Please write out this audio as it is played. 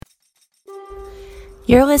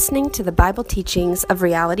You're listening to the Bible teachings of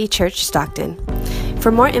Reality Church Stockton.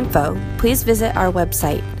 For more info, please visit our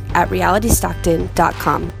website at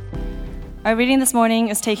realitystockton.com. Our reading this morning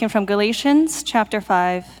is taken from Galatians chapter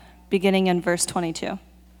 5, beginning in verse 22.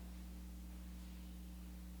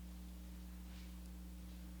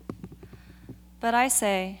 But I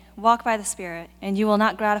say, walk by the Spirit, and you will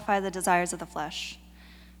not gratify the desires of the flesh.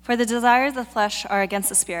 For the desires of the flesh are against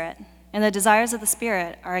the Spirit, and the desires of the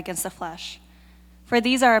Spirit are against the flesh. For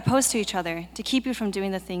these are opposed to each other, to keep you from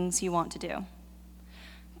doing the things you want to do.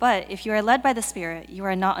 But if you are led by the Spirit, you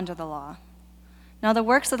are not under the law. Now the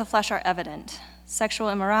works of the flesh are evident: sexual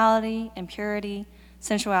immorality, impurity,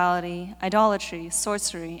 sensuality, idolatry,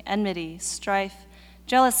 sorcery, enmity, strife,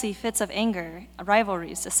 jealousy, fits of anger,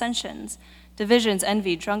 rivalries, dissensions, divisions,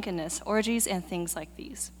 envy, drunkenness, orgies, and things like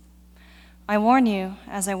these. I warn you,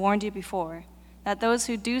 as I warned you before, that those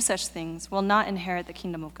who do such things will not inherit the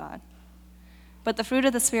kingdom of God. But the fruit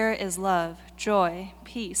of the Spirit is love, joy,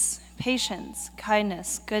 peace, patience,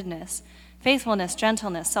 kindness, goodness, faithfulness,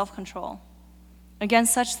 gentleness, self-control.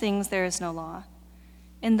 Against such things there is no law.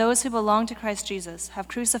 And those who belong to Christ Jesus have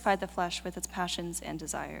crucified the flesh with its passions and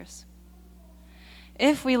desires.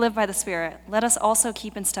 If we live by the Spirit, let us also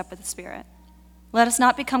keep in step with the Spirit. Let us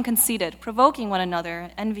not become conceited, provoking one another,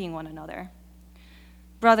 envying one another.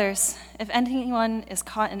 Brothers, if anyone is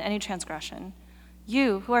caught in any transgression,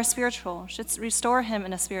 you, who are spiritual, should restore him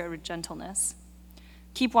in a spirit of gentleness.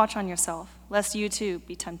 Keep watch on yourself, lest you too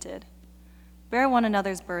be tempted. Bear one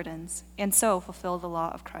another's burdens, and so fulfill the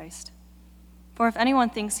law of Christ. For if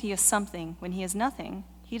anyone thinks he is something when he is nothing,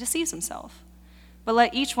 he deceives himself. But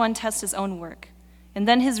let each one test his own work, and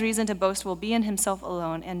then his reason to boast will be in himself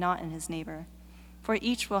alone and not in his neighbor, for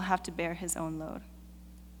each will have to bear his own load.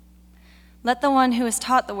 Let the one who is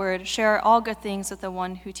taught the word share all good things with the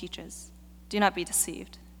one who teaches. Do not be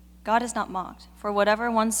deceived. God is not mocked, for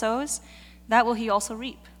whatever one sows, that will he also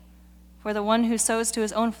reap. For the one who sows to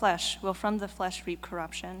his own flesh will from the flesh reap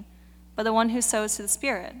corruption, but the one who sows to the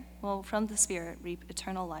Spirit will from the Spirit reap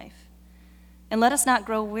eternal life. And let us not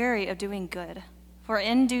grow weary of doing good, for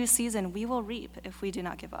in due season we will reap if we do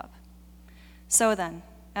not give up. So then,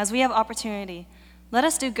 as we have opportunity, let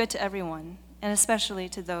us do good to everyone, and especially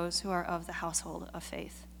to those who are of the household of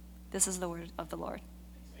faith. This is the word of the Lord.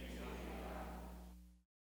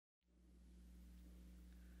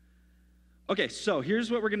 Okay, so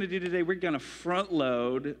here's what we're going to do today. We're going to front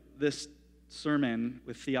load this sermon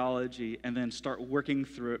with theology and then start working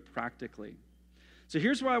through it practically. So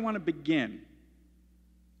here's where I want to begin.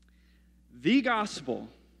 The gospel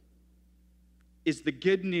is the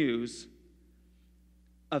good news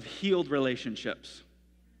of healed relationships.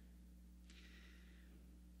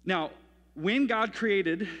 Now, when God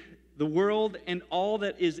created the world and all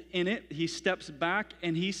that is in it, he steps back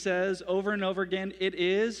and he says over and over again,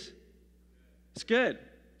 it's good.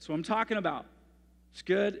 That's what I'm talking about. It's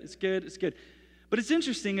good, it's good, it's good. But it's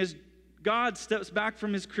interesting, as God steps back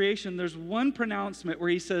from his creation, there's one pronouncement where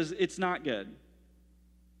he says it's not good.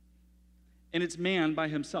 And it's man by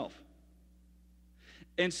himself.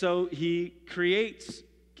 And so he creates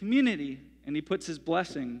community and he puts his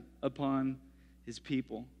blessing upon his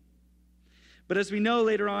people. But as we know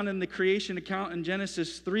later on in the creation account in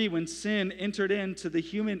Genesis 3, when sin entered into the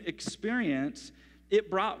human experience, it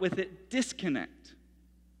brought with it disconnect.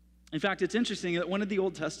 In fact, it's interesting that one of the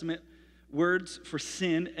Old Testament words for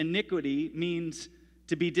sin, iniquity, means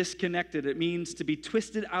to be disconnected. It means to be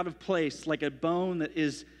twisted out of place, like a bone that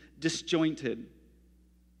is disjointed.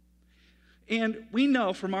 And we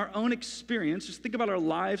know from our own experience, just think about our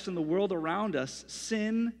lives and the world around us,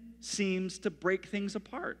 sin seems to break things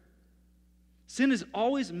apart. Sin is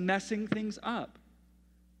always messing things up.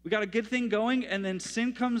 We got a good thing going, and then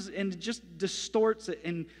sin comes and just distorts it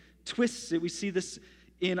and twists it. We see this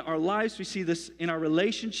in our lives. We see this in our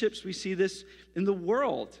relationships. We see this in the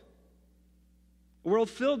world. A world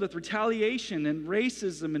filled with retaliation and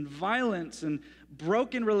racism and violence and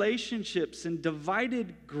broken relationships and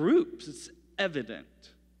divided groups. It's evident.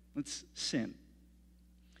 It's sin.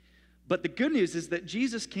 But the good news is that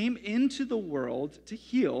Jesus came into the world to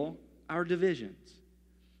heal our divisions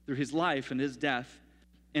through his life and his death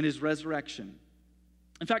and his resurrection.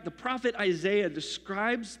 In fact, the prophet Isaiah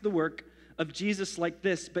describes the work of Jesus like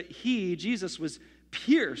this: but he, Jesus, was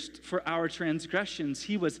pierced for our transgressions.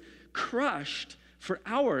 He was crushed for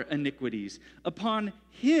our iniquities. Upon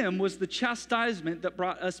him was the chastisement that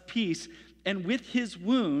brought us peace, and with his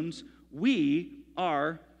wounds we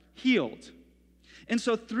are healed. And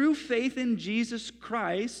so through faith in Jesus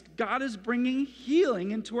Christ, God is bringing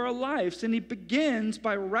healing into our lives, and he begins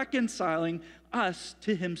by reconciling us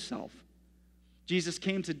to himself. Jesus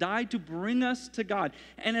came to die to bring us to God.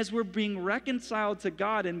 And as we're being reconciled to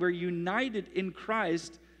God and we're united in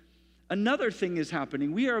Christ, another thing is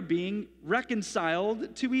happening. We are being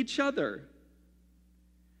reconciled to each other.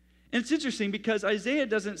 And it's interesting because Isaiah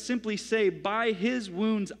doesn't simply say, by his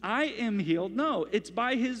wounds I am healed. No, it's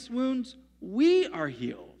by his wounds we are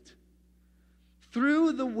healed.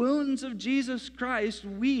 Through the wounds of Jesus Christ,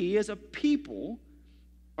 we as a people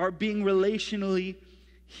are being relationally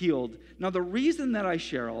healed. Now, the reason that I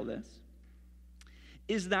share all this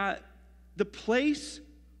is that the place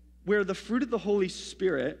where the fruit of the Holy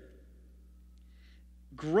Spirit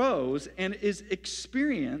grows and is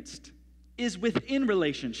experienced is within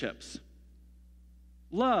relationships.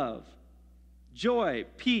 Love, joy,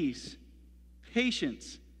 peace,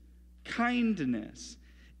 patience, kindness.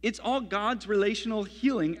 It's all God's relational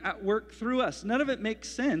healing at work through us. None of it makes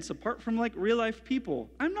sense apart from like real life people.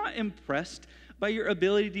 I'm not impressed by your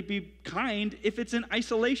ability to be kind if it's in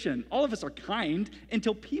isolation. All of us are kind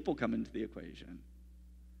until people come into the equation.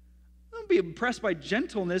 Don't be impressed by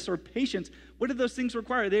gentleness or patience. What do those things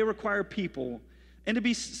require? They require people. And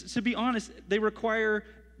to be honest, they require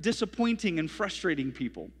disappointing and frustrating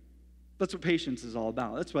people. That's what patience is all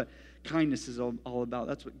about. That's what kindness is all about.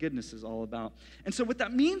 That's what goodness is all about. And so what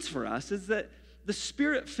that means for us is that the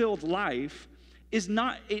Spirit-filled life is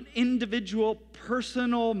not an individual,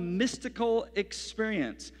 personal, mystical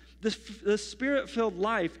experience. The Spirit-filled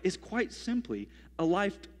life is quite simply a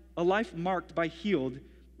life marked by healed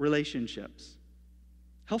relationships,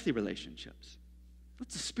 healthy relationships.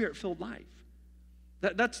 That's a Spirit-filled life.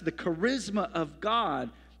 That's the charisma of God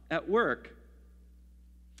at work.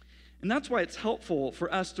 And that's why it's helpful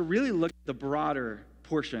for us to really look at the broader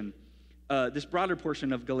portion, this broader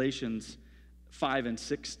portion of Galatians 5 and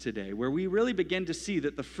 6 today, where we really begin to see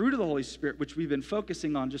that the fruit of the Holy Spirit, which we've been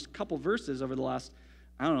focusing on just a couple verses over the last,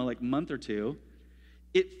 month or two,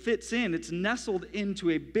 it fits in, it's nestled into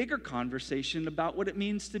a bigger conversation about what it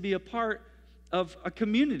means to be a part of a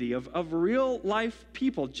community, of real life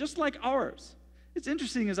people, just like ours. It's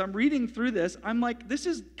interesting, as I'm reading through this, I'm like, this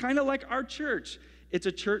is kind of like our church. It's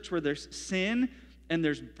a church where there's sin, and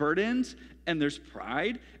there's burdens, and there's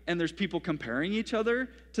pride, and there's people comparing each other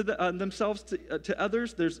to themselves to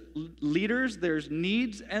others. There's leaders, there's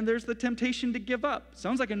needs, and there's the temptation to give up.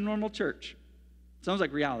 Sounds like a normal church. Sounds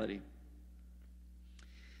like reality.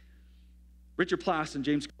 Richard Plass and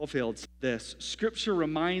James Caulfield said this: Scripture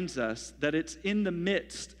reminds us that it's in the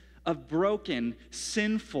midst of broken,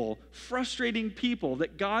 sinful, frustrating people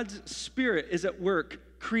that God's Spirit is at work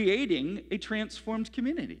creating a transformed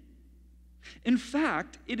community. In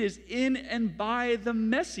fact, it is in and by the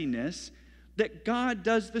messiness that God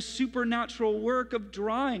does the supernatural work of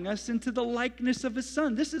drawing us into the likeness of His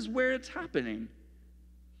Son. This is where it's happening.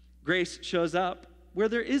 Grace shows up where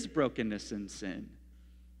there is brokenness and sin.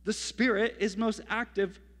 The Spirit is most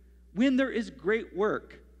active when there is great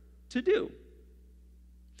work to do.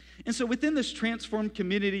 And so within this transformed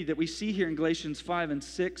community that we see here in Galatians 5 and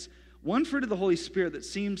 6, one fruit of the Holy Spirit that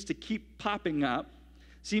seems to keep popping up,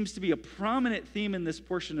 seems to be a prominent theme in this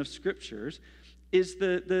portion of Scriptures, is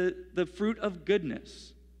the fruit of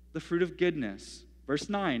goodness. The fruit of goodness. Verse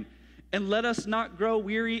 9, and let us not grow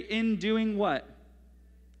weary in doing what?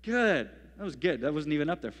 Good. That was good. That wasn't even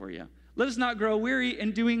up there for you. Let us not grow weary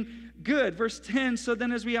in doing good. Verse 10, so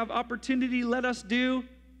then as we have opportunity, let us do,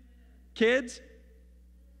 kids,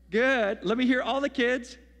 good. Let me hear all the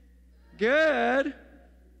kids. Good.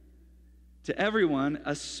 To everyone,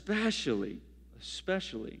 especially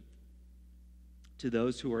to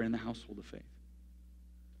those who are in the household of faith,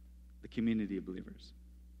 the community of believers.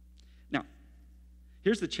 Now,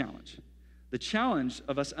 here's the challenge. The challenge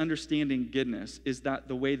of us understanding goodness is that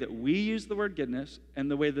the way that we use the word goodness and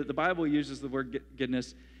the way that the Bible uses the word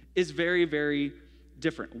goodness is very, very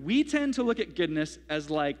different. We tend to look at goodness as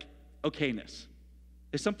like okayness.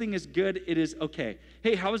 If something is good, it is okay.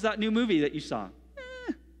 Hey, how was that new movie that you saw?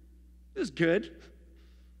 It was good.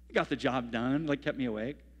 It got the job done, like kept me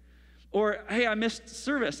awake. Or, hey, I missed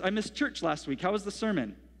service. I missed church last week. How was the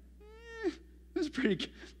sermon? It was pretty good.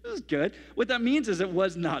 It was good. What that means is it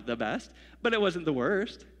was not the best, but it wasn't the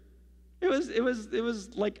worst. It was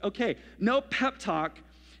like, okay. No pep talk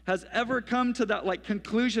has ever come to that like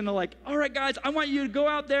conclusion of like, all right, guys, I want you to go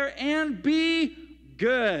out there and be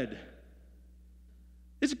good.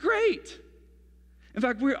 It's great. In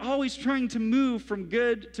fact, we're always trying to move from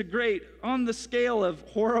good to great on the scale of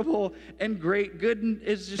horrible and great. Good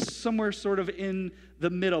is just somewhere sort of in the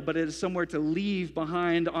middle, but it is somewhere to leave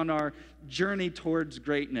behind on our journey towards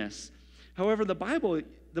greatness. However, the Bible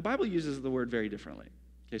uses the word very differently.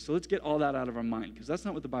 Okay, so let's get all that out of our mind, because that's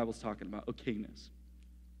not what the Bible's talking about, okayness.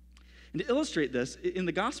 And to illustrate this, in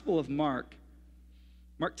the Gospel of Mark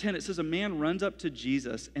 10, it says a man runs up to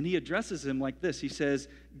Jesus and he addresses him like this. He says,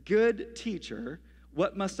 "Good teacher,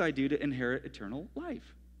 what must I do to inherit eternal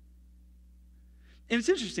life?" And it's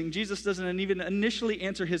interesting, Jesus doesn't even initially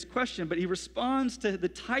answer his question, but he responds to the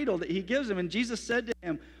title that he gives him. And Jesus said to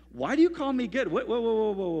him, "Why do you call me good?"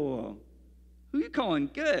 Whoa. Who are you calling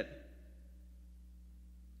good?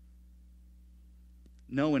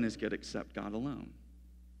 No one is good except God alone.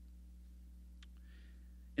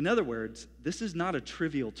 In other words, this is not a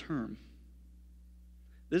trivial term.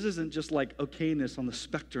 This isn't just like okayness on the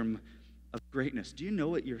spectrum of greatness. Do you know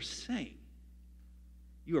what you're saying?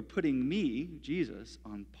 You are putting me, Jesus,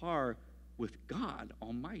 on par with God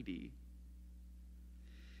Almighty.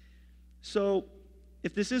 So,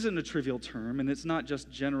 if this isn't a trivial term and it's not just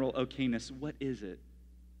general okayness, what is it?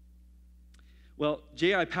 Well,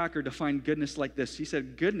 J.I. Packer defined goodness like this. He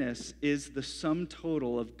said, goodness is the sum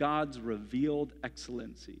total of God's revealed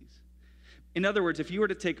excellencies. In other words, if you were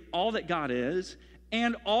to take all that God is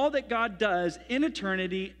and all that God does in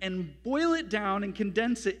eternity and boil it down and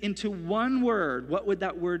condense it into one word, what would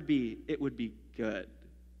that word be? It would be good.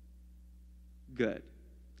 Good.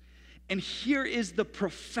 And here is the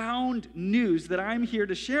profound news that I'm here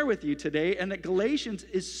to share with you today and that Galatians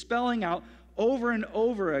is spelling out over and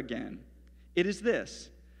over again. It is this,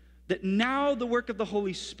 that now the work of the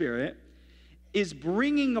Holy Spirit is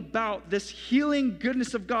bringing about this healing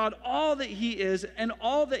goodness of God, all that he is and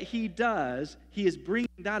all that he does, he is bringing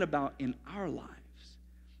that about in our lives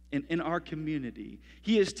and in our community.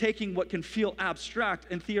 He is taking what can feel abstract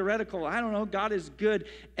and theoretical, I don't know, God is good,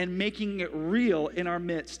 and making it real in our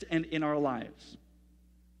midst and in our lives,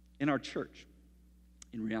 in our church,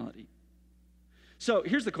 in reality. So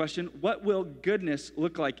here's the question, what will goodness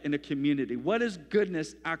look like in a community? What does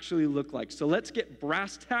goodness actually look like? So let's get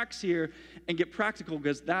brass tacks here and get practical,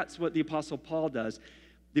 because that's what the Apostle Paul does.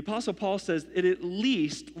 The Apostle Paul says it at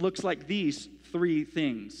least looks like these three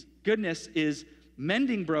things. Goodness is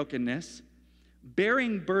mending brokenness,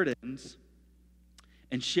 bearing burdens,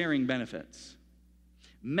 and sharing benefits.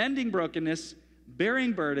 Mending brokenness,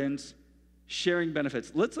 bearing burdens, sharing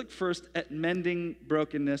benefits. Let's look first at mending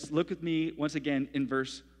brokenness. Look with me once again in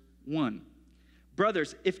verse 1.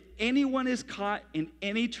 Brothers, if anyone is caught in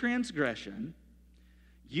any transgression,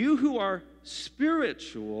 you who are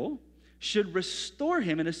spiritual should restore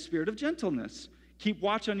him in a spirit of gentleness. Keep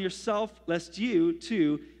watch on yourself, lest you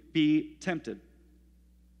too be tempted.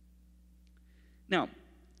 Now,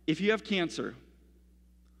 if you have cancer,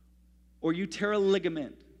 or you tear a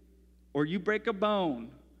ligament, or you break a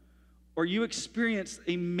bone, or you experience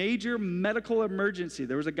a major medical emergency.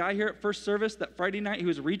 There was a guy here at First Service that Friday night, he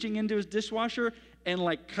was reaching into his dishwasher and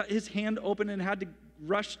cut his hand open and had to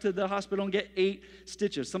rush to the hospital and get 8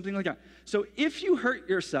 stitches, something like that. So if you hurt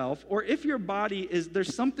yourself, or if your body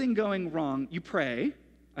there's something going wrong, you pray,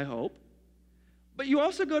 I hope, but you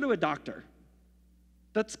also go to a doctor.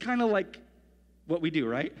 That's kind of like what we do,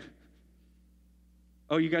 right?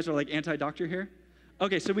 Oh, you guys are like anti-doctor here?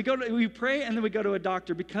 Okay, so we pray and then we go to a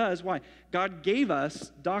doctor because, why? God gave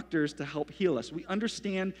us doctors to help heal us. We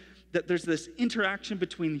understand that there's this interaction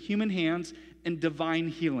between human hands and divine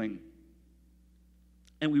healing.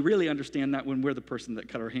 And we really understand that when we're the person that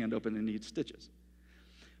cut our hand open and needs stitches.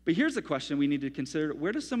 But here's the question we need to consider.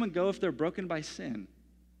 Where does someone go if they're broken by sin?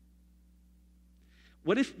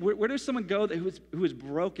 Where does someone go who is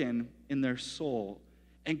broken in their soul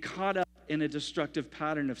and caught up in a destructive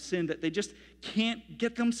pattern of sin that they just can't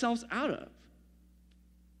get themselves out of?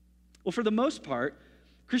 Well, for the most part,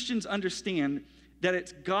 Christians understand that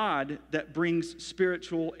it's God that brings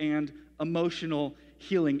spiritual and emotional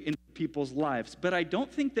healing into people's lives. But I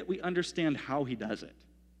don't think that we understand how he does it.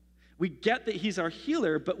 We get that he's our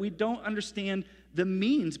healer, but we don't understand the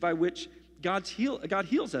means by which God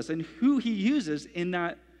heals us and who he uses in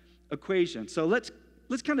that equation. So let's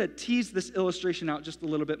kind of tease this illustration out just a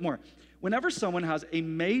little bit more. Whenever someone has a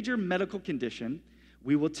major medical condition,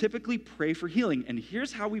 we will typically pray for healing. And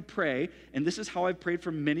here's how we pray, and this is how I've prayed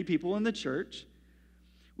for many people in the church.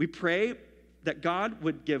 We pray that God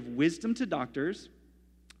would give wisdom to doctors,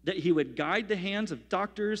 that he would guide the hands of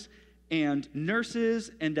doctors and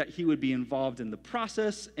nurses, and that he would be involved in the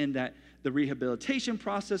process, and that the rehabilitation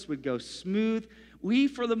process would go smooth. We,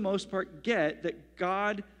 for the most part, get that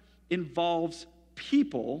God involves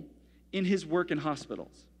people in his work in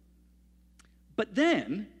hospitals. But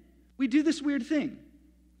then we do this weird thing.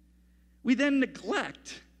 We then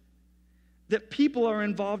neglect that people are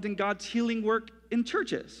involved in God's healing work in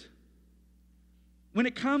churches. When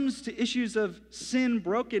it comes to issues of sin,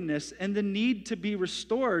 brokenness, and the need to be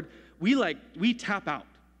restored, we tap out.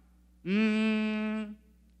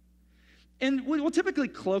 And we'll typically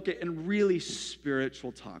cloak it in really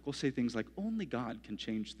spiritual talk. We'll say things like, only God can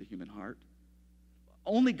change the human heart.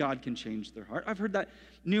 Only God can change their heart. I've heard that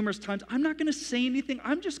numerous times. I'm not going to say anything.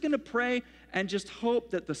 I'm just going to pray and just hope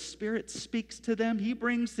that the Spirit speaks to them. He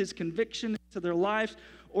brings his conviction to their lives.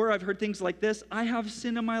 Or I've heard things like this: I have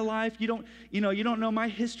sin in my life. You don't know my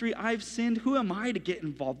history. I've sinned. Who am I to get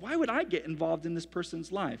involved? Why would I get involved in this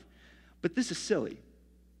person's life? But this is silly.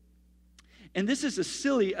 And this is as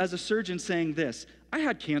silly as a surgeon saying this: I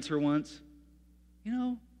had cancer once.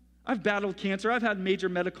 I've battled cancer. I've had major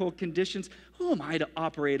medical conditions. Who am I to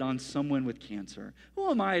operate on someone with cancer?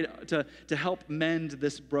 Who am I to help mend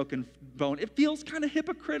this broken bone? It feels kind of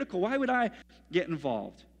hypocritical. Why would I get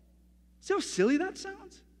involved? See how silly that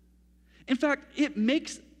sounds? In fact, it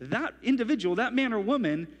makes that individual, that man or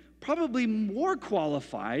woman, probably more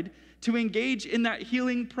qualified to engage in that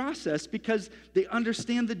healing process because they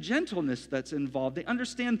understand the gentleness that's involved. They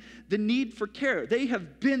understand the need for care. They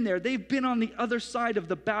have been there. They've been on the other side of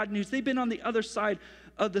the bad news. They've been on the other side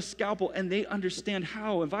of the scalpel, and they understand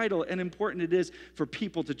how vital and important it is for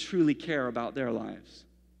people to truly care about their lives.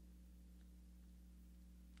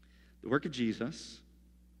 The work of Jesus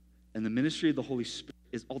and the ministry of the Holy Spirit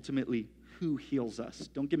is ultimately who heals us.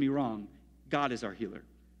 Don't get me wrong, God is our healer.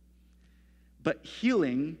 But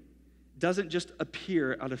healing doesn't just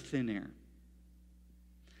appear out of thin air.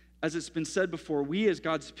 As it's been said before, we as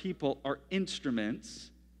God's people are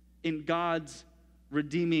instruments in God's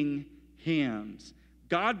redeeming hands.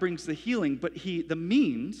 God brings the healing, but the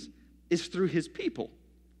means is through his people.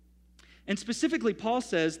 And specifically, Paul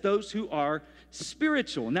says those who are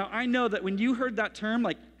spiritual. Now, I know that when you heard that term,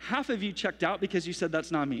 like half of you checked out because you said,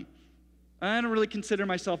 that's not me. I don't really consider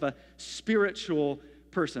myself a spiritual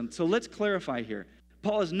person. So let's clarify here.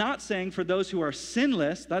 Paul is not saying for those who are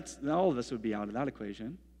sinless, all of us would be out of that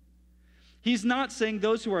equation. He's not saying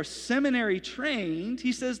those who are seminary trained.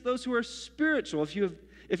 He says those who are spiritual. If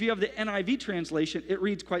you have the NIV translation, it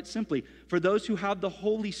reads quite simply, for those who have the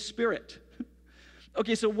Holy Spirit.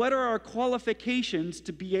 Okay, so what are our qualifications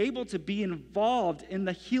to be able to be involved in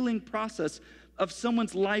the healing process of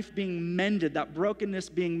someone's life being mended, that brokenness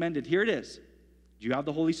being mended? Here it is. Do you have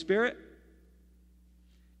the Holy Spirit?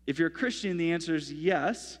 If you're a Christian, the answer is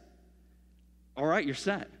yes. All right, you're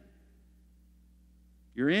set.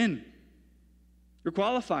 You're in. You're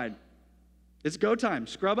qualified. It's go time.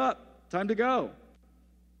 Scrub up. Time to go.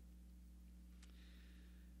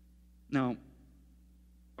 Now,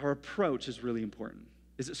 our approach is really important.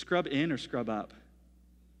 Is it scrub in or scrub up?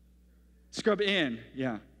 Scrub in,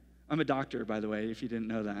 yeah. I'm a doctor, by the way, if you didn't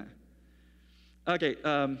know that. Okay,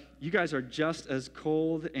 you guys are just as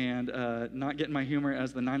cold and not getting my humor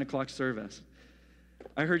as the 9 o'clock service.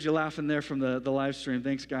 I heard you laughing there from the live stream.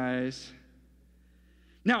 Thanks, guys.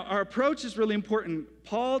 Now, our approach is really important.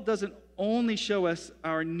 Paul doesn't only show us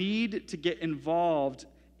our need to get involved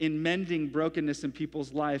in mending brokenness in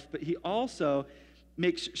people's life, but he also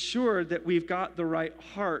makes sure that we've got the right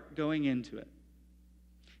heart going into it.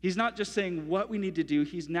 He's not just saying what we need to do.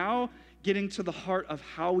 He's now getting to the heart of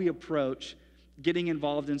how we approach getting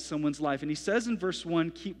involved in someone's life. And he says in verse 1,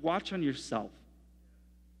 keep watch on yourself.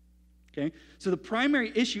 Okay? So the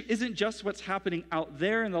primary issue isn't just what's happening out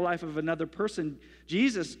there in the life of another person.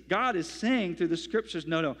 God is saying through the scriptures,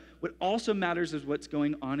 no. What also matters is what's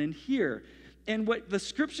going on in here. And what the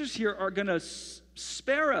scriptures here are going to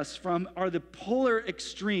spare us from are the polar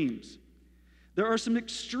extremes. There are some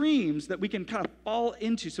extremes that we can kind of fall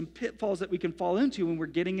into, some pitfalls that we can fall into when we're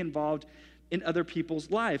getting involved in other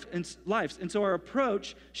people's lives. And so our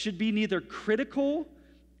approach should be neither critical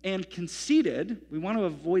and conceited. We want to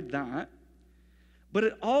avoid that. But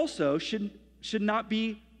it also should not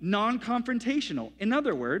be non-confrontational. In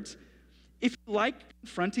other words, if you like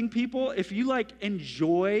confronting people, if you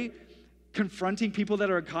enjoy confronting people that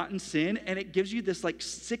are caught in sin, and it gives you this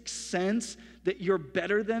sixth sense that you're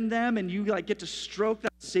better than them, and you get to stroke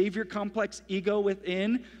that savior complex ego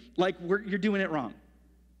within, you're doing it wrong.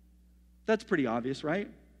 That's pretty obvious, right?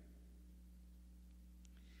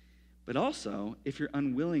 But also, if you're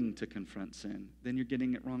unwilling to confront sin, then you're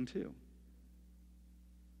getting it wrong too.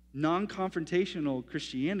 Non-confrontational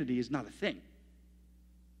Christianity is not a thing.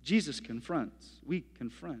 Jesus confronts. We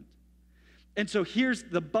confront. And so here's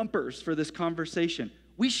the bumpers for this conversation.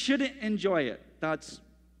 We shouldn't enjoy it. That's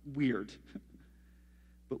weird.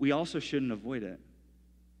 But we also shouldn't avoid it.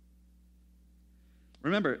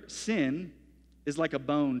 Remember, sin is like a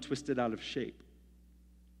bone twisted out of shape,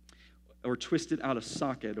 or twisted out of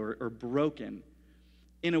socket, or broken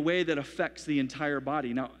in a way that affects the entire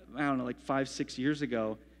body. Now, I don't know, 5-6 years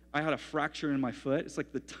ago, I had a fracture in my foot. It's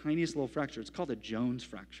the tiniest little fracture. It's called a Jones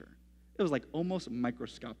fracture. It was almost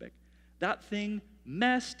microscopic. That thing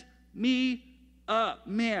messed me up.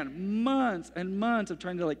 Man, months and months of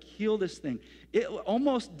trying to heal this thing. It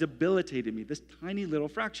almost debilitated me, this tiny little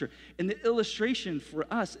fracture. And the illustration for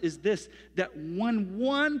us is this, that when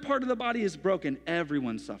one part of the body is broken,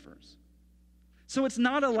 everyone suffers. So it's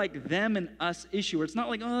not a them and us issue, or it's not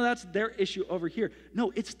oh, that's their issue over here.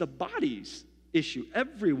 No, it's the body's issue.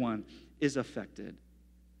 Everyone is affected.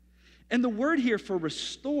 And the word here for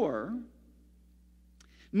restore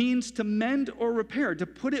means to mend or repair, to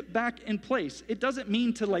put it back in place. It doesn't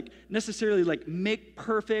mean to necessarily make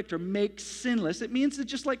perfect or make sinless. It means to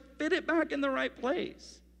just fit it back in the right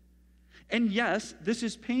place. And yes, this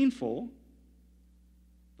is painful,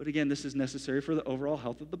 but again, this is necessary for the overall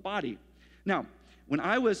health of the body. Now, when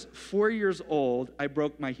I was 4 years old, I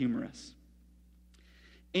broke my humerus.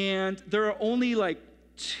 And there are only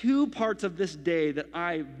 2 parts of this day that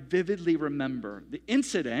I vividly remember. The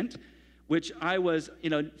incident, which I was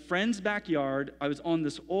in a friend's backyard. I was on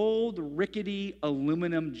this old, rickety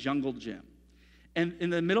aluminum jungle gym. And in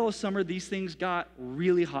the middle of summer, these things got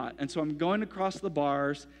really hot. And so I'm going across the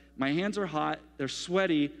bars. My hands are hot. They're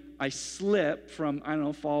sweaty. I slip from,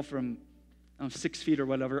 fall from 6 feet or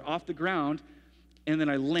whatever off the ground. And then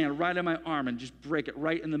I land right on my arm and just break it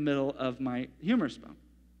right in the middle of my humerus bone,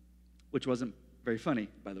 which wasn't very funny,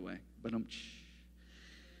 by the way. But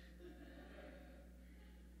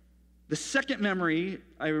the second memory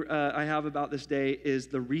I have about this day is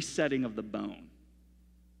the resetting of the bone.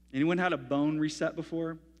 Anyone had a bone reset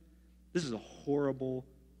before? This is a horrible,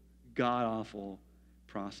 god-awful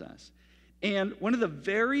process. And one of the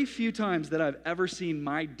very few times that I've ever seen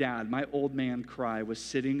my dad, my old man, cry was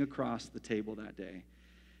sitting across the table that day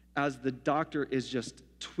as the doctor is just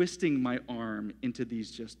twisting my arm into these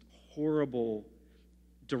just horrible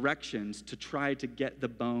directions to try to get the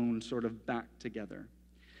bone sort of back together.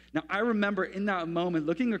 Now, I remember in that moment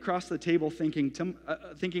looking across the table thinking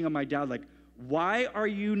of my dad, why are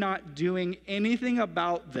you not doing anything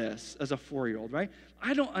about this as a 4-year-old, right?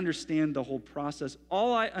 I don't understand the whole process.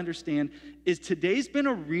 All I understand is today's been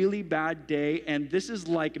a really bad day, and this is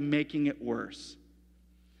making it worse.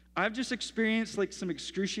 I've just experienced some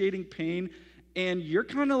excruciating pain, and you're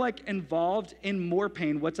kind of involved in more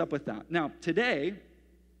pain. What's up with that? Now, today,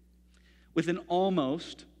 with an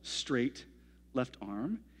almost straight left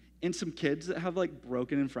arm, and some kids that have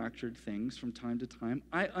broken and fractured things from time to time,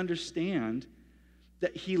 I understand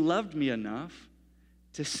that he loved me enough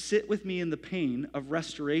to sit with me in the pain of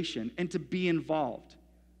restoration and to be involved.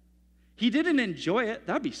 He didn't enjoy it.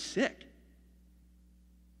 That'd be sick.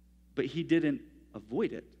 But he didn't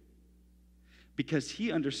avoid it because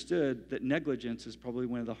he understood that negligence is probably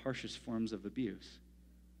one of the harshest forms of abuse,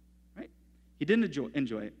 right? He didn't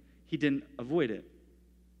enjoy it. He didn't avoid it.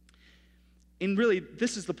 And really,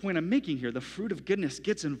 this is the point I'm making here. The fruit of goodness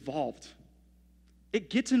gets involved.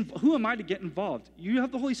 Who am I to get involved? You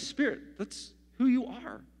have the Holy Spirit. That's who you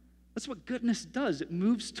are. That's what goodness does. It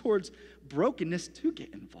moves towards brokenness to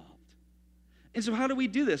get involved. And so how do we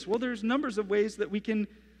do this? Well, there's numbers of ways that we can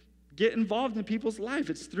get involved in people's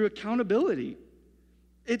life. It's through accountability.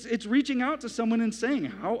 It's reaching out to someone and saying,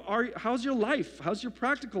 how's your life? How's your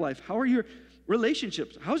practical life? How are your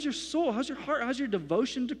relationships? How's your soul? How's your heart? How's your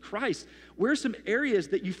devotion to Christ? Where are some areas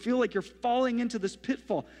that you feel like you're falling into this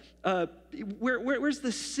pitfall? Where's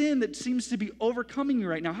the sin that seems to be overcoming you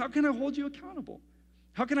right now? How can I hold you accountable?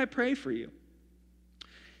 How can I pray for you?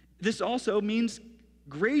 This also means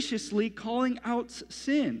graciously calling out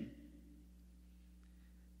sin.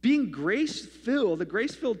 Being grace-filled, the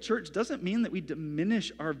grace-filled church doesn't mean that we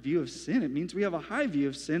diminish our view of sin. It means we have a high view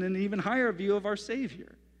of sin and an even higher view of our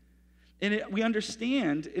Savior. And we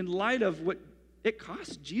understand, in light of what it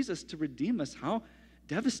cost Jesus to redeem us, how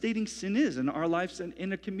devastating sin is in our lives and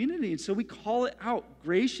in a community. And so we call it out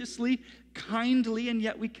graciously, kindly, and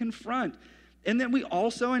yet we confront. And then we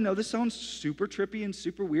also, I know this sounds super trippy and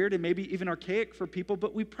super weird and maybe even archaic for people,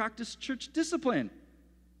 but we practice church discipline.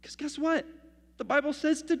 Because guess what? The Bible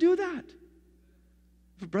says to do that.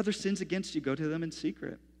 If a brother sins against you, go to them in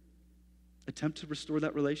secret. Attempt to restore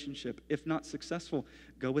that relationship. If not successful,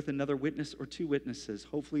 go with another witness or 2 witnesses.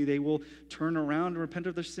 Hopefully they will turn around and repent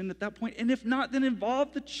of their sin at that point. And if not, then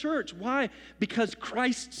involve the church. Why? Because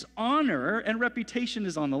Christ's honor and reputation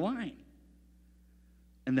is on the line.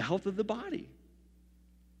 And the health of the body.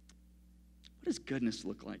 What does goodness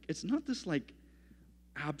look like? It's not this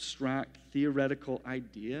abstract, theoretical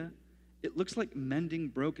idea. It looks like mending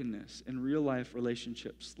brokenness in real life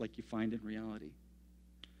relationships like you find in reality.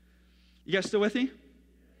 You guys still with me?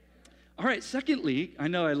 All right, secondly, I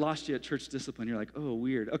know I lost you at church discipline. You're like, oh,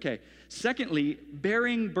 weird. Okay, secondly,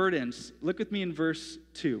 bearing burdens. Look with me in verse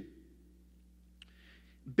 2.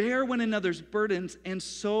 Bear one another's burdens and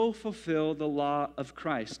so fulfill the law of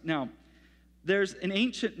Christ. Now, there's an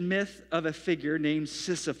ancient myth of a figure named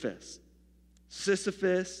Sisyphus.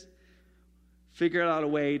 Sisyphus figured out a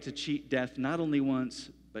way to cheat death not only once,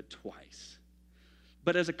 but twice.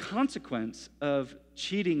 But as a consequence of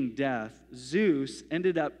cheating death, Zeus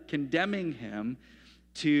ended up condemning him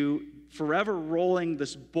to forever rolling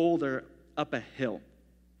this boulder up a hill,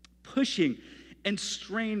 pushing and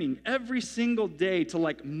straining every single day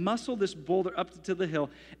to muscle this boulder up to the hill.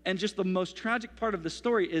 And just the most tragic part of the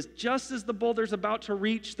story is just as the boulder's about to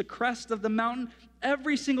reach the crest of the mountain,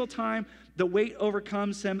 every single time the weight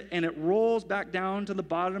overcomes him and it rolls back down to the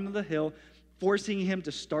bottom of the hill, forcing him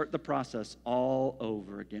to start the process all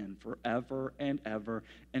over again, forever and ever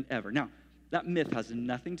and ever. Now, that myth has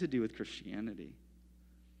nothing to do with Christianity.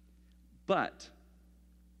 But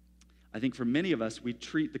I think for many of us, we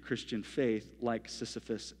treat the Christian faith like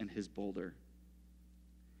Sisyphus and his boulder.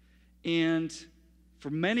 And for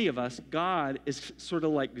many of us, God is sort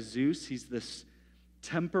of like Zeus. He's this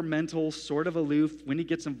temperamental, sort of aloof. When he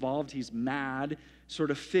gets involved, he's mad sort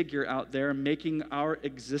of figure out there, making our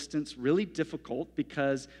existence really difficult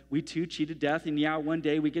because we too cheated death. And yeah, one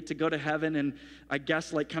day we get to go to heaven and I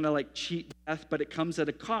guess kind of cheat death, but it comes at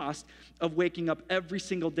a cost of waking up every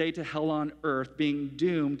single day to hell on earth, being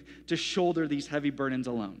doomed to shoulder these heavy burdens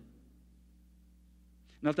alone.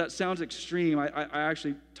 Now, if that sounds extreme, I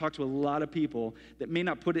actually talk to a lot of people that may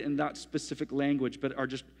not put it in that specific language, but are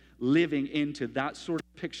just living into that sort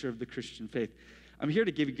of picture of the Christian faith. I'm here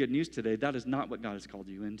to give you good news today. That is not what God has called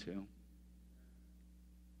you into.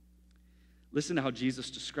 Listen to how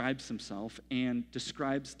Jesus describes himself and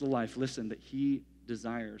describes the life, listen, that he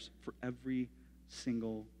desires for every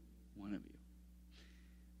single one of you.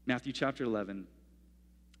 Matthew chapter 11,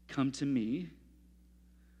 come to me,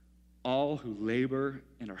 all who labor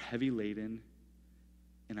and are heavy laden,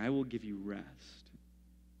 and I will give you rest.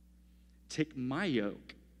 Take my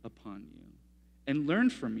yoke upon you and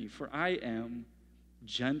learn from me, for I am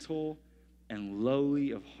gentle and lowly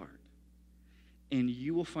of heart, and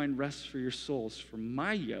you will find rest for your souls, for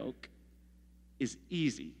my yoke is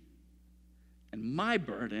easy and my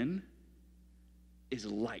burden is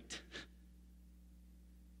light.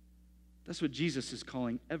 That's what Jesus is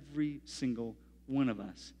calling every single one of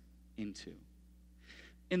us into.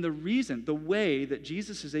 And the way that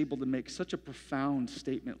Jesus is able to make such a profound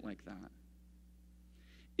statement like that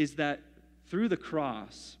is that through the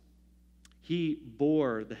cross, he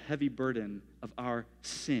bore the heavy burden of our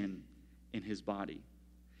sin in his body.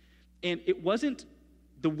 And it wasn't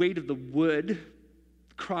the weight of the wood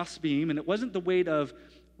crossbeam, and it wasn't the weight of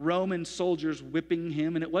Roman soldiers whipping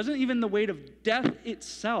him, and it wasn't even the weight of death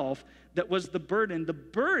itself that was the burden. The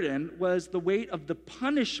burden was the weight of the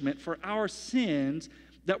punishment for our sins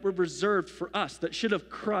that were reserved for us, that should have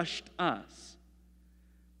crushed us.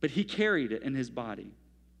 But he carried it in his body.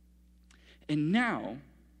 And now,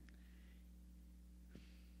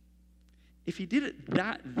 if he did it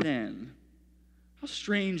then, how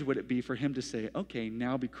strange would it be for him to say, okay,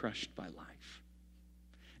 now be crushed by life.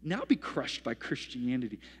 Now be crushed by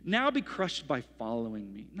Christianity. Now be crushed by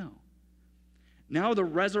following me. No. Now the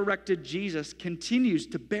resurrected Jesus continues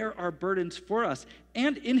to bear our burdens for us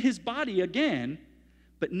and in his body again.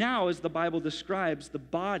 But now, as the Bible describes, the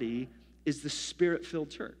body is the Spirit-filled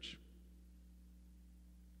church.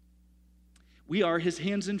 We are his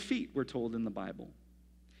hands and feet, we're told in the Bible.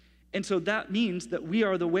 And so that means that we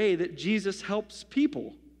are the way that Jesus helps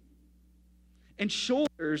people and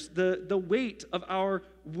shoulders the weight of our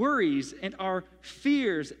worries and our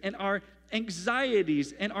fears and our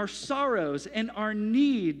anxieties and our sorrows and our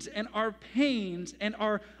needs and our pains and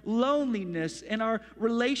our loneliness and our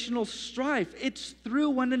relational strife. It's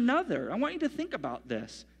through one another. I want you to think about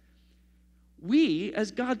this. We,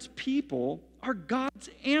 as God's people, are God's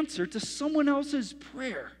answer to someone else's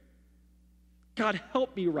prayer. God,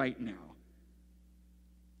 help me right now.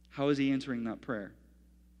 How is he answering that prayer?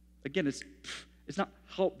 Again, it's not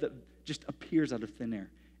help that just appears out of thin air.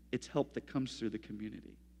 It's help that comes through the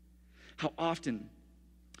community. How often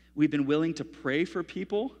we've been willing to pray for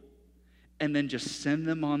people and then just send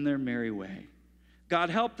them on their merry way. God,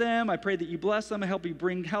 help them. I pray that you bless them. I help you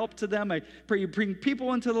bring help to them. I pray you bring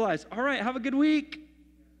people into their lives. All right, have a good week.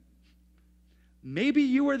 Maybe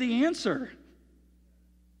you are the answer.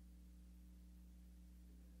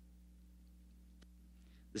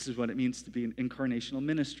 This is what it means to be an incarnational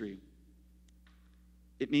ministry.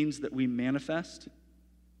 It means that we manifest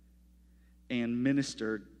and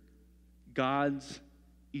minister God's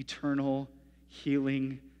eternal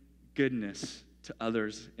healing goodness to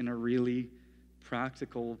others in a really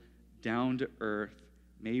practical, down-to-earth,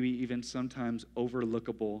 maybe even sometimes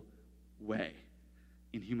overlookable way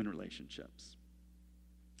in human relationships.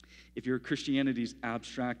 If your Christianity is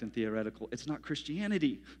abstract and theoretical, it's not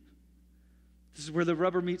Christianity. This is where the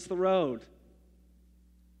rubber meets the road.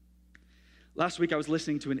 Last week, I was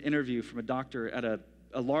listening to an interview from a doctor at a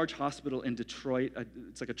large hospital in Detroit.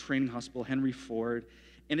 It's like a training hospital, Henry Ford,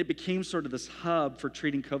 and it became sort of this hub for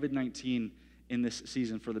treating COVID-19 in this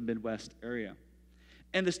season for the Midwest area.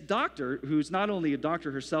 And this doctor, who's not only a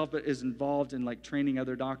doctor herself, but is involved in like training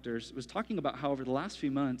other doctors, was talking about how over the last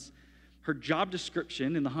few months, her job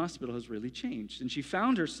description in the hospital has really changed. And she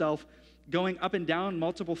found herself going up and down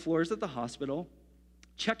multiple floors at the hospital,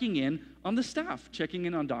 checking in on the staff, checking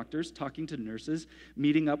in on doctors, talking to nurses,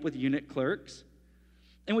 meeting up with unit clerks.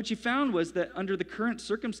 And what she found was that under the current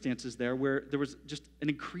circumstances there, where there was just an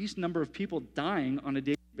increased number of people dying on a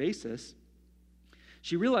daily basis,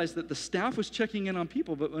 she realized that the staff was checking in on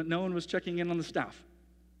people, but no one was checking in on the staff.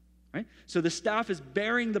 Right? So the staff is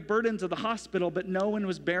bearing the burdens of the hospital, but no one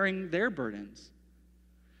was bearing their burdens.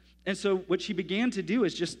 And so what she began to do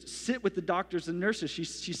is just sit with the doctors and nurses. She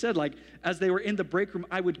said, like, as they were in the break room,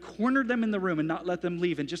 I would corner them in the room and not let them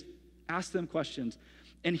leave and just ask them questions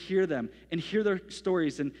and hear them and hear their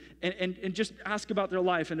stories and just ask about their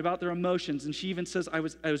life and about their emotions. And she even says, I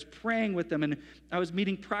was praying with them and I was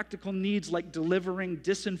meeting practical needs like delivering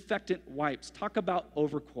disinfectant wipes. Talk about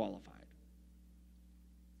overqualified.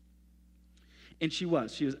 And she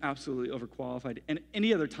was absolutely overqualified. And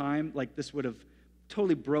any other time, like this would have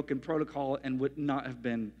totally broken protocol and would not have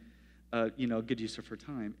been, a good use of her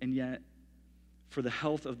time. And yet, for the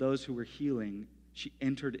health of those who were healing, she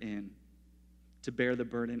entered in to bear the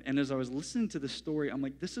burden. And as I was listening to the story, I'm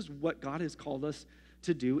like, this is what God has called us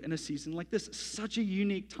to do in a season like this. Such a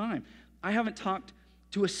unique time. I haven't talked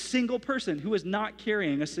to a single person who is not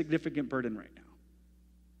carrying a significant burden right now.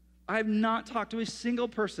 I have not talked to a single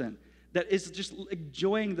person that is just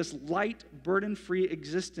enjoying this light, burden-free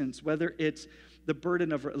existence, whether it's the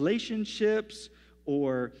burden of relationships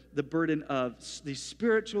or the burden of these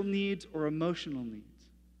spiritual needs or emotional needs.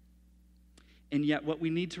 And yet what we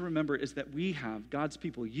need to remember is that we have, God's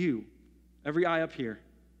people, you, every eye up here,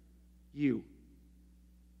 you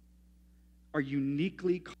are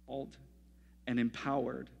uniquely called and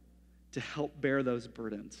empowered to help bear those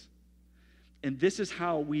burdens. And this is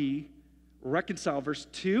how we reconcile verse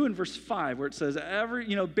 2 and verse 5, where it says,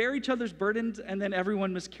 bear each other's burdens, and then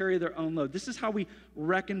everyone must carry their own load. This is how we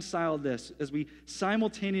reconcile this. As we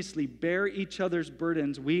simultaneously bear each other's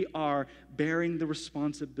burdens, we are bearing the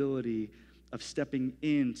responsibility of stepping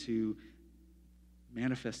into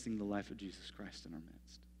manifesting the life of Jesus Christ in our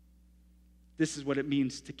midst. This is what it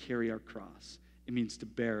means to carry our cross. It means to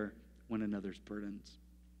bear one another's burdens.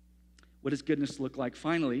 What does goodness look like?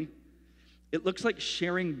 Finally, it looks like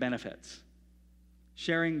sharing benefits.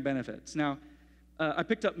 Sharing benefits. Now, I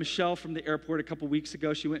picked up Michelle from the airport a couple weeks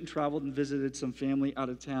ago. She went and traveled and visited some family out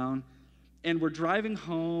of town. And we're driving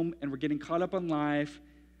home, and we're getting caught up on life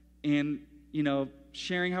and,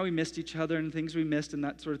 sharing how we missed each other and things we missed and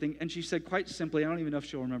that sort of thing. And she said quite simply, I don't even know if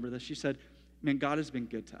she'll remember this, she said, man, God has been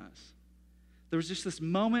good to us. There was just this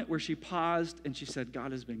moment where she paused, and she said,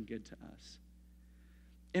 God has been good to us.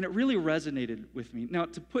 And it really resonated with me. Now,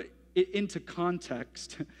 to put it into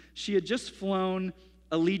context, she had just flown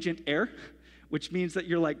Allegiant Air, which means that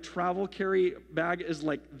your travel carry bag is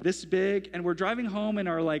this big, and we're driving home in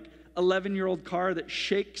our 11-year-old car that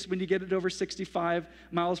shakes when you get it over 65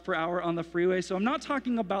 miles per hour on the freeway. So I'm not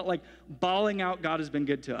talking about bawling out, God has been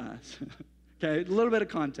good to us. Okay, a little bit of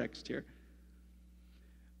context here.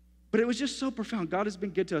 But it was just so profound. God has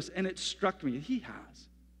been good to us, and it struck me. He has.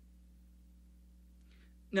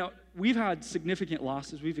 Now, we've had significant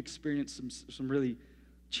losses. We've experienced some really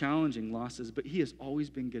challenging losses, but he has always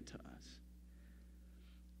been good to us.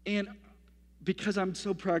 And because I'm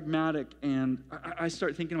so pragmatic, and I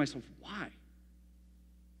start thinking to myself, why?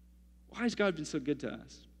 Why has God been so good to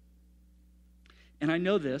us? And I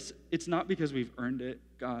know this, it's not because we've earned it.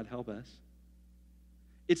 God, help us.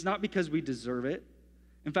 It's not because we deserve it.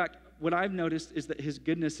 In fact, what I've noticed is that his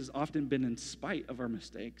goodness has often been in spite of our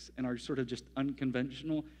mistakes and our sort of just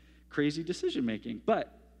unconventional, crazy decision-making.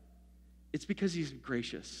 But it's because he's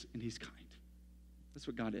gracious and he's kind. That's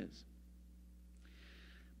what God is.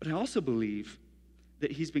 But I also believe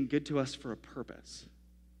that he's been good to us for a purpose.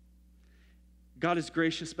 God is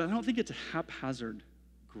gracious, but I don't think it's a haphazard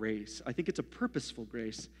grace. I think it's a purposeful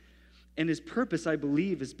grace. And his purpose, I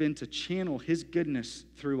believe, has been to channel his goodness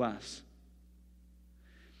through us.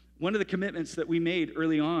 One of the commitments that we made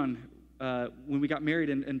early on when we got married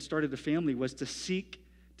and started a family was to seek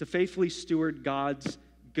to faithfully steward God's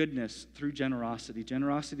goodness through generosity,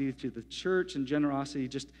 generosity to the church and generosity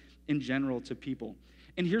just in general to people.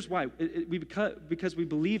 And here's why. Because we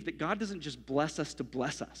believe that God doesn't just bless us to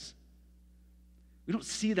bless us. We don't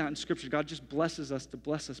see that in Scripture. God just blesses us to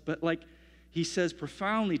bless us. But like he says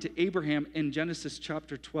profoundly to Abraham in Genesis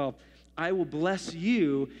chapter 12, I will bless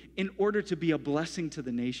you in order to be a blessing to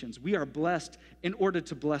the nations. We are blessed in order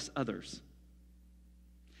to bless others.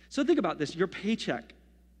 So think about this. Your paycheck,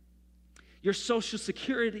 your Social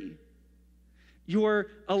Security, your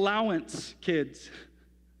allowance, kids,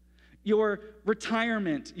 your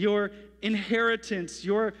retirement, your inheritance,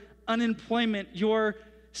 your unemployment, your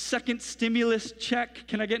second stimulus check.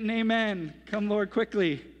 Can I get an amen? Come, Lord,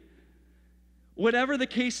 quickly. Whatever the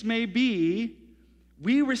case may be,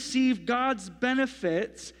 we receive God's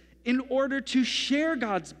benefits in order to share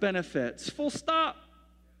God's benefits. Full stop.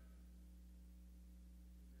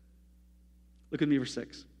 Look at me, verse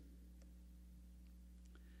 6.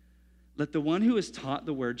 Let the one who is taught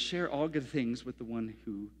the word share all good things with the one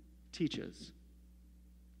who teaches.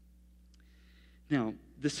 Now,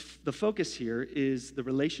 the focus here is the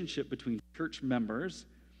relationship between church members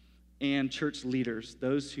and church leaders,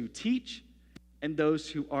 those who teach and those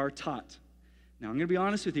who are taught. Now, I'm going to be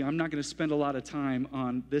honest with you, I'm not going to spend a lot of time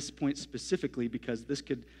on this point specifically because this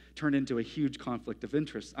could turn into a huge conflict of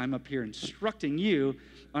interest. I'm up here instructing you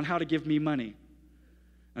on how to give me money.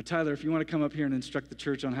 Now, Tyler, if you want to come up here and instruct the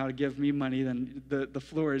church on how to give me money, then the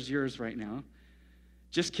floor is yours right now.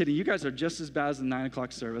 Just kidding. You guys are just as bad as the 9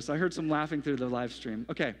 o'clock service. I heard some laughing through the live stream.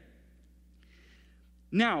 Okay.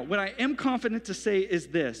 Now, what I am confident to say is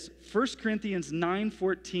this. 1 Corinthians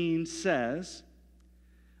 9:14 says,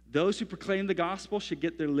 those who proclaim the gospel should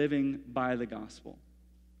get their living by the gospel.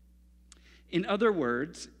 In other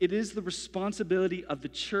words, it is the responsibility of the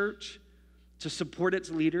church to support its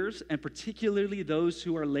leaders, and particularly those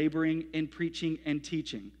who are laboring in preaching and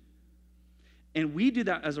teaching. And we do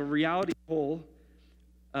that as a reality whole,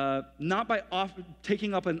 not by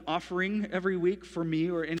taking up an offering every week for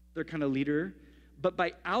me or any other kind of leader, but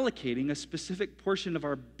by allocating a specific portion of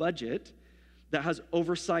our budget that has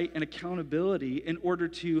oversight and accountability in order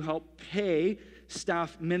to help pay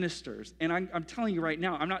staff ministers. And I'm telling you right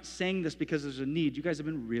now, I'm not saying this because there's a need. You guys have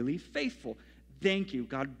been really faithful. Thank you.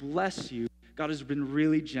 God bless you. God has been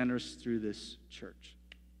really generous through this church.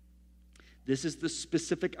 This is the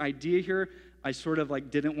specific idea here. I sort of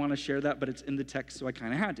didn't want to share that, but it's in the text, so I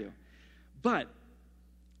kind of had to. But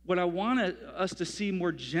what I want us to see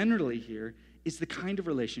more generally here is the kind of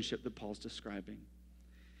relationship that Paul's describing.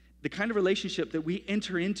 The kind of relationship that we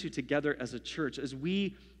enter into together as a church, as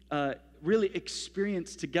we really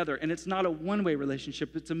experience together. And it's not a one-way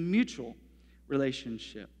relationship, it's a mutual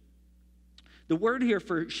relationship. The word here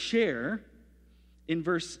for share in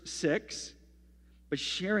verse 6, but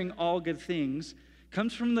sharing all good things,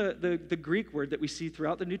 comes from the Greek word that we see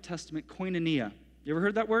throughout the New Testament, koinonia. You ever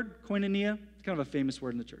heard that word, koinonia? It's kind of a famous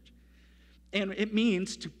word in the church. And it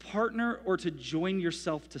means to partner or to join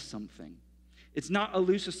yourself to something. It's not a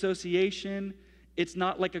loose association. It's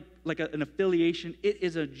not like an affiliation. It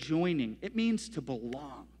is a joining. It means to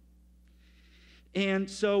belong. And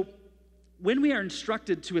so when we are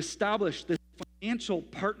instructed to establish this financial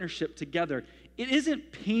partnership together, it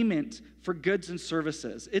isn't payment for goods and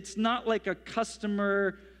services. It's not like a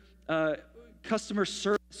customer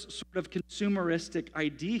service sort of consumeristic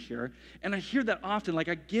idea here. And I hear that often,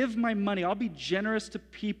 I give my money, I'll be generous to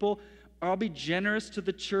people, I'll be generous to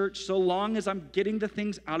the church so long as I'm getting the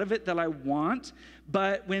things out of it that I want.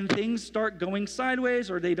 But when things start going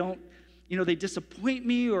sideways or they don't, they disappoint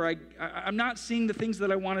me or I'm not seeing the things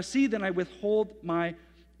that I want to see, then I withhold my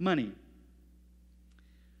money.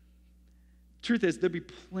 Truth is, there'd be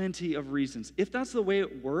plenty of reasons. If that's the way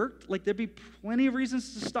it worked, there'd be plenty of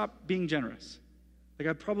reasons to stop being generous.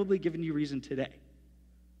 I've probably given you reason today.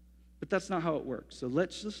 But that's not how it works. So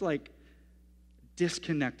let's just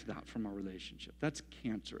disconnect that from our relationship. That's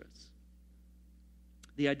cancerous.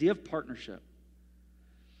 The idea of partnership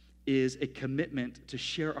is a commitment to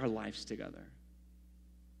share our lives together.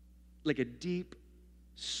 Like a deep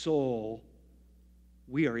soul,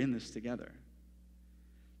 we are in this together.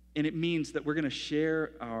 And it means that we're going to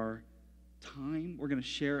share our time, we're going to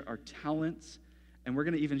share our talents, and we're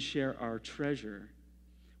going to even share our treasure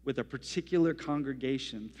with a particular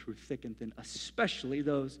congregation through thick and thin, especially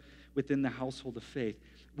those within the household of faith.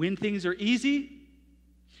 When things are easy,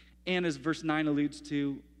 and as verse 9 alludes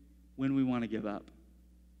to, when we want to give up.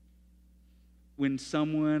 When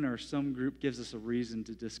someone or some group gives us a reason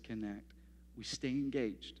to disconnect, we stay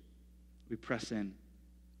engaged. We press in.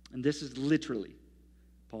 And this is literally,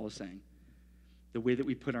 Paul is saying, the way that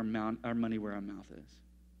we put our money where our mouth is.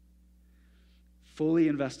 fully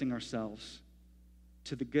investing ourselves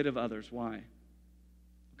to the good of others. Why?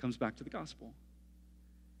 It comes back to the gospel.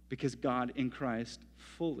 Because God in Christ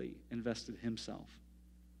fully invested himself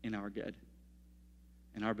in our good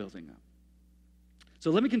and our building up.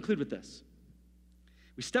 So let me conclude with this.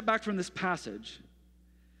 We step back from this passage,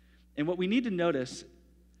 and what we need to notice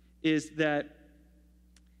is that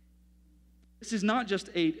this is not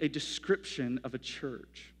just a description of a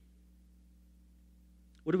church.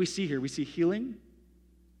 What do we see here? We see healing.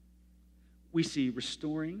 We see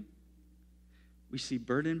restoring. We see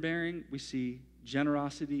burden bearing. We see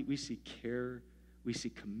generosity. We see care. We see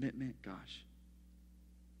commitment. Gosh.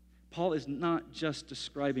 Paul is not just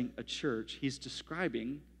describing a church. He's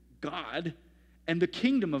describing God and the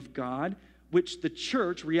kingdom of God, which the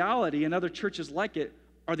church, Reality, and other churches like it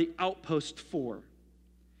are the outpost for.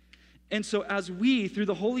 And so as we, through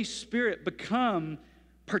the Holy Spirit, become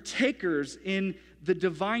partakers in the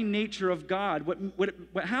divine nature of God,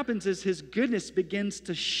 what happens is his goodness begins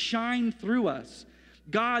to shine through us.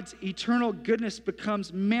 God's eternal goodness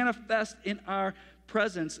becomes manifest in our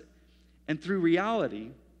presence. And through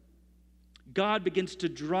Reality, God begins to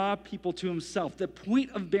draw people to himself. The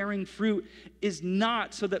point of bearing fruit is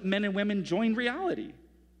not so that men and women join Reality.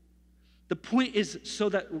 The point is so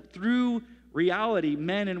that through Reality,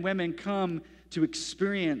 men and women come to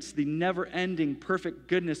experience the never-ending perfect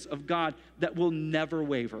goodness of God that will never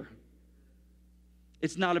waver.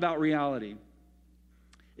 It's not about Reality.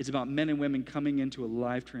 It's about men and women coming into a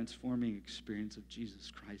life-transforming experience of Jesus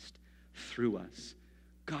Christ through us.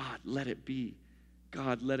 God, let it be.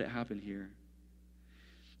 God, let it happen here.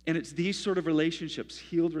 And it's these sort of relationships,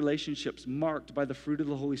 healed relationships, marked by the fruit of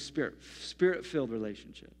the Holy Spirit, Spirit-filled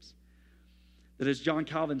relationships, that, as John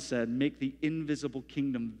Calvin said, make the invisible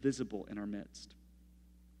kingdom visible in our midst.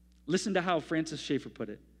 Listen to how Francis Schaeffer put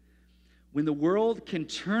it. When the world can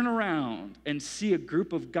turn around and see a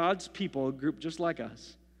group of God's people, a group just like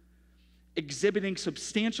us, exhibiting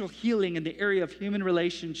substantial healing in the area of human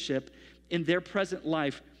relationship in their present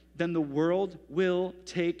life, then the world will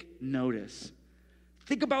take notice.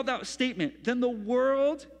 Think about that statement. Then the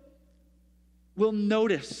world will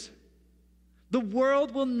notice. The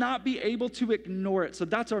world will not be able to ignore it. So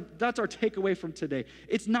that's our takeaway from today.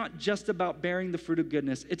 It's not just about bearing the fruit of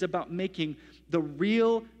goodness. It's about making the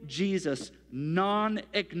real Jesus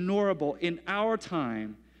non-ignorable in our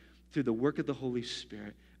time through the work of the Holy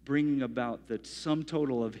Spirit, bringing about the sum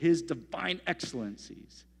total of his divine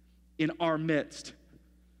excellencies in our midst.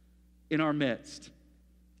 In our midst.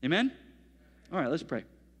 Amen? All right, let's pray.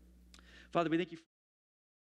 Father, we thank you.